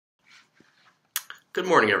Good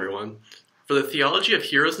morning, everyone. For the Theology of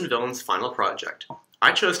Heroes and Villains final project,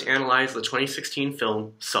 I chose to analyze the 2016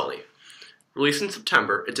 film Sully. Released in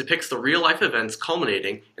September, it depicts the real-life events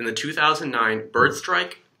culminating in the 2009 bird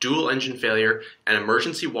strike, dual engine failure, and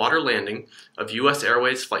emergency water landing of U.S.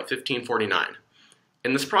 Airways Flight 1549.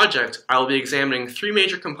 In this project, I will be examining three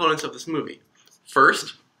major components of this movie.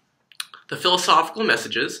 First, the philosophical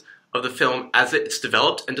messages of the film as it's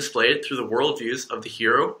developed and displayed through the worldviews of the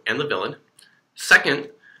hero and the villain. Second,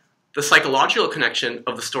 the psychological connection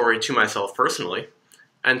of the story to myself personally.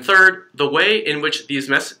 And third, the way in which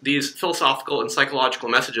these philosophical and psychological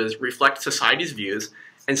messages reflect society's views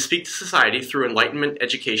and speak to society through enlightenment,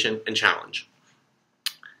 education, and challenge.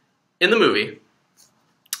 In the movie,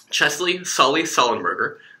 Chesley Sully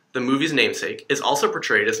Sullenberger, the movie's namesake, is also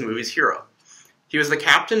portrayed as the movie's hero. He was the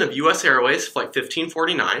captain of U.S. Airways Flight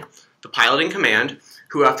 1549, the pilot in command,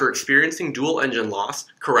 who, after experiencing dual engine loss,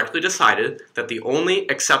 correctly decided that the only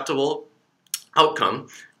acceptable outcome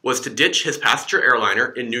was to ditch his passenger airliner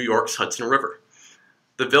in New York's Hudson River.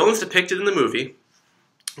 The villains depicted in the movie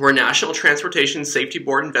were National Transportation Safety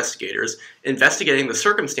Board investigators investigating the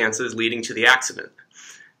circumstances leading to the accident.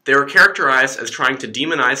 They were characterized as trying to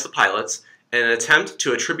demonize the pilots in an attempt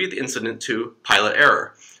to attribute the incident to pilot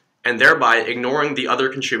error, and thereby ignoring the other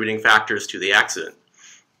contributing factors to the accident.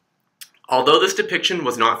 Although this depiction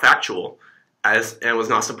was not factual, and was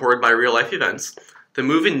not supported by real-life events, the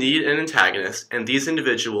movie needed an antagonist, and these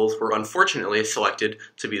individuals were unfortunately selected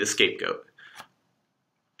to be the scapegoat.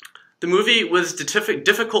 The movie was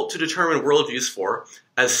difficult to determine worldviews for,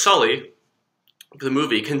 as Sully, the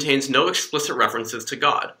movie, contains no explicit references to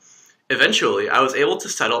God. Eventually, I was able to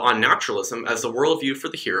settle on naturalism as the worldview for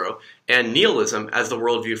the hero, and nihilism as the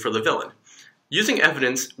worldview for the villain. Using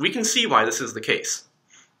evidence, we can see why this is the case.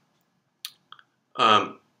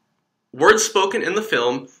 Words spoken in the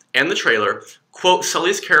film and the trailer quote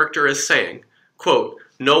Sully's character as saying, quote,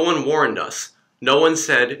 "No one warned us. No one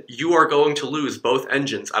said, you are going to lose both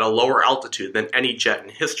engines at a lower altitude than any jet in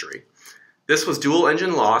history." This was dual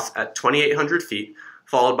engine loss at 2,800 feet,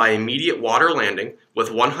 followed by immediate water landing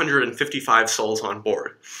with 155 souls on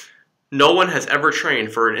board. No one has ever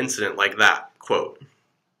trained for an incident like that, quote.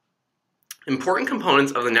 Important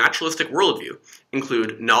components of the naturalistic worldview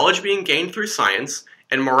include knowledge being gained through science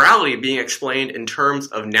and morality being explained in terms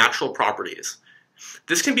of natural properties.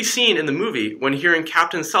 This can be seen in the movie when hearing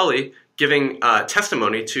Captain Sully giving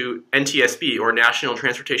testimony to NTSB, or National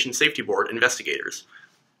Transportation Safety Board, investigators.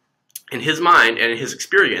 In his mind and in his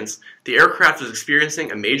experience, the aircraft was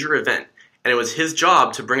experiencing a major event, and it was his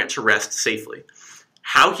job to bring it to rest safely.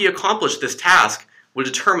 How he accomplished this task would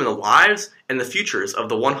determine the lives and the futures of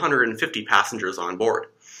the 150 passengers on board.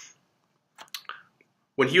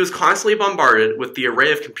 When he was constantly bombarded with the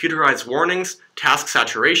array of computerized warnings, task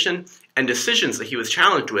saturation, and decisions that he was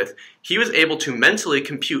challenged with, he was able to mentally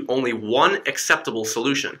compute only one acceptable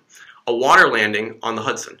solution: a water landing on the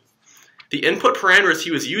Hudson. The input parameters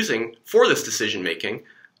he was using for this decision-making,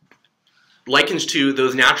 likened to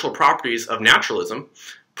those natural properties of naturalism,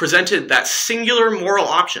 presented that singular moral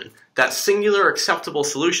option, that singular acceptable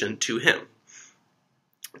solution to him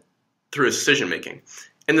through his decision-making.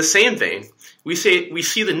 In the same vein, we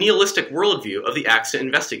see the nihilistic worldview of the accident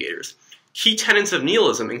investigators. Key tenets of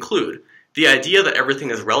nihilism include the idea that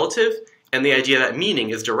everything is relative and the idea that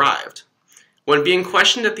meaning is derived. When being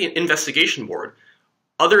questioned at the investigation board,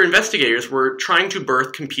 other investigators were trying to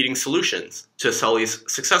birth competing solutions to Sully's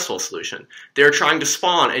successful solution. They were trying to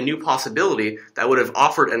spawn a new possibility that would have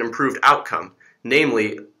offered an improved outcome,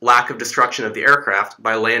 namely lack of destruction of the aircraft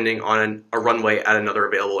by landing on a runway at another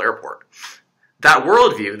available airport. That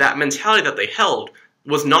worldview, that mentality that they held,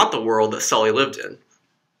 was not the world that Sully lived in.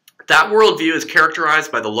 That worldview is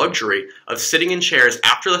characterized by the luxury of sitting in chairs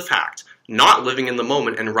after the fact, not living in the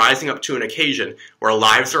moment and rising up to an occasion where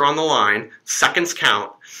lives are on the line, seconds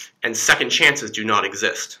count, and second chances do not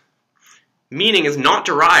exist. Meaning is not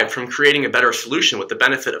derived from creating a better solution with the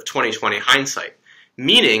benefit of 20/20 hindsight.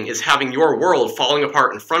 Meaning is having your world falling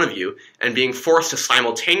apart in front of you and being forced to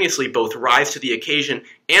simultaneously both rise to the occasion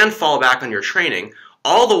and fall back on your training,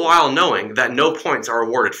 all the while knowing that no points are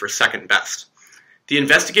awarded for second best. The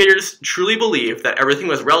investigators truly believed that everything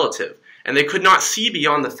was relative, and they could not see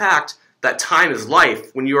beyond the fact that time is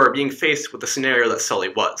life when you are being faced with the scenario that Sully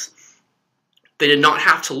was. They did not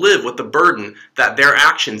have to live with the burden that their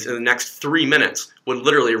actions in the next 3 minutes would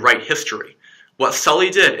literally write history. What Sully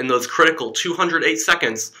did in those critical 208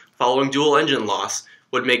 seconds following dual engine loss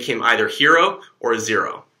would make him either hero or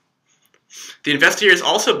zero. The investigators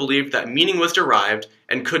also believed that meaning was derived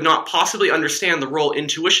and could not possibly understand the role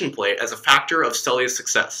intuition played as a factor of Sully's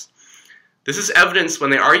success. This is evidenced when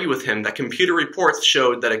they argue with him that computer reports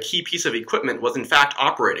showed that a key piece of equipment was in fact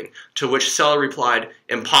operating, to which Sully replied,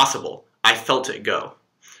 "Impossible. I felt it go."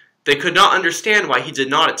 They could not understand why he did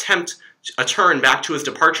not attempt a turn back to his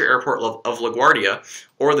departure airport of LaGuardia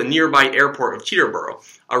or the nearby airport of Teterboro,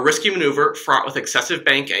 a risky maneuver fraught with excessive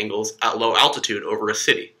bank angles at low altitude over a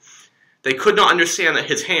city. They could not understand that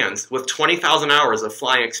his hands, with 20,000 hours of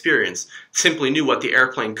flying experience, simply knew what the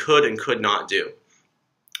airplane could and could not do.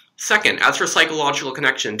 Second, as for psychological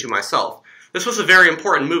connection to myself, this was a very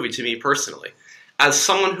important movie to me personally. As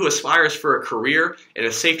someone who aspires for a career in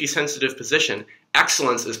a safety-sensitive position,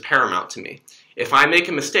 excellence is paramount to me. If I make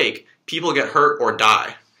a mistake, people get hurt or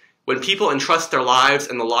die. When people entrust their lives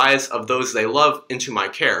and the lives of those they love into my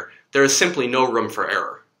care, there is simply no room for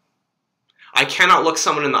error. I cannot look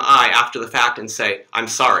someone in the eye after the fact and say, "I'm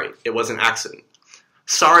sorry, it was an accident."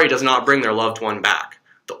 Sorry does not bring their loved one back.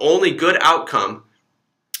 The only good outcome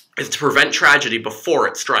is to prevent tragedy before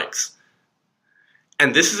it strikes.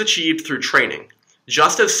 And this is achieved through training.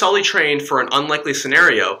 Just as Sully trained for an unlikely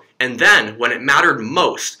scenario, and then, when it mattered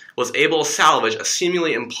most, was able to salvage a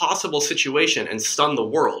seemingly impossible situation and stun the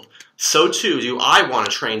world, so too do I want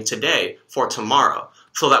to train today for tomorrow,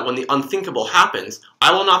 so that when the unthinkable happens,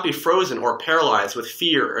 I will not be frozen or paralyzed with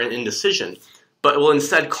fear and indecision, but will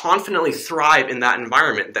instead confidently thrive in that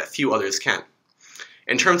environment that few others can.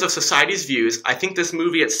 In terms of society's views, I think this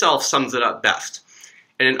movie itself sums it up best.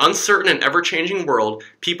 In an uncertain and ever-changing world,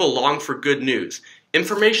 people long for good news,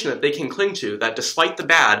 information that they can cling to that despite the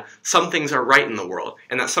bad, some things are right in the world,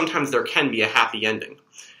 and that sometimes there can be a happy ending.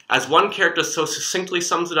 As one character so succinctly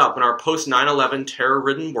sums it up in our post-9/11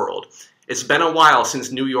 terror-ridden world, it's been a while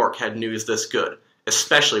since New York had news this good,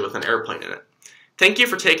 especially with an airplane in it. Thank you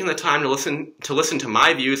for taking the time to listen to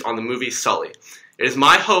my views on the movie Sully. It is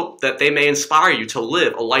my hope that they may inspire you to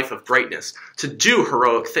live a life of greatness, to do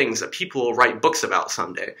heroic things that people will write books about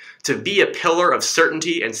someday, to be a pillar of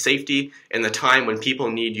certainty and safety in the time when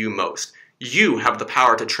people need you most. You have the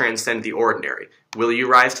power to transcend the ordinary. Will you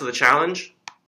rise to the challenge?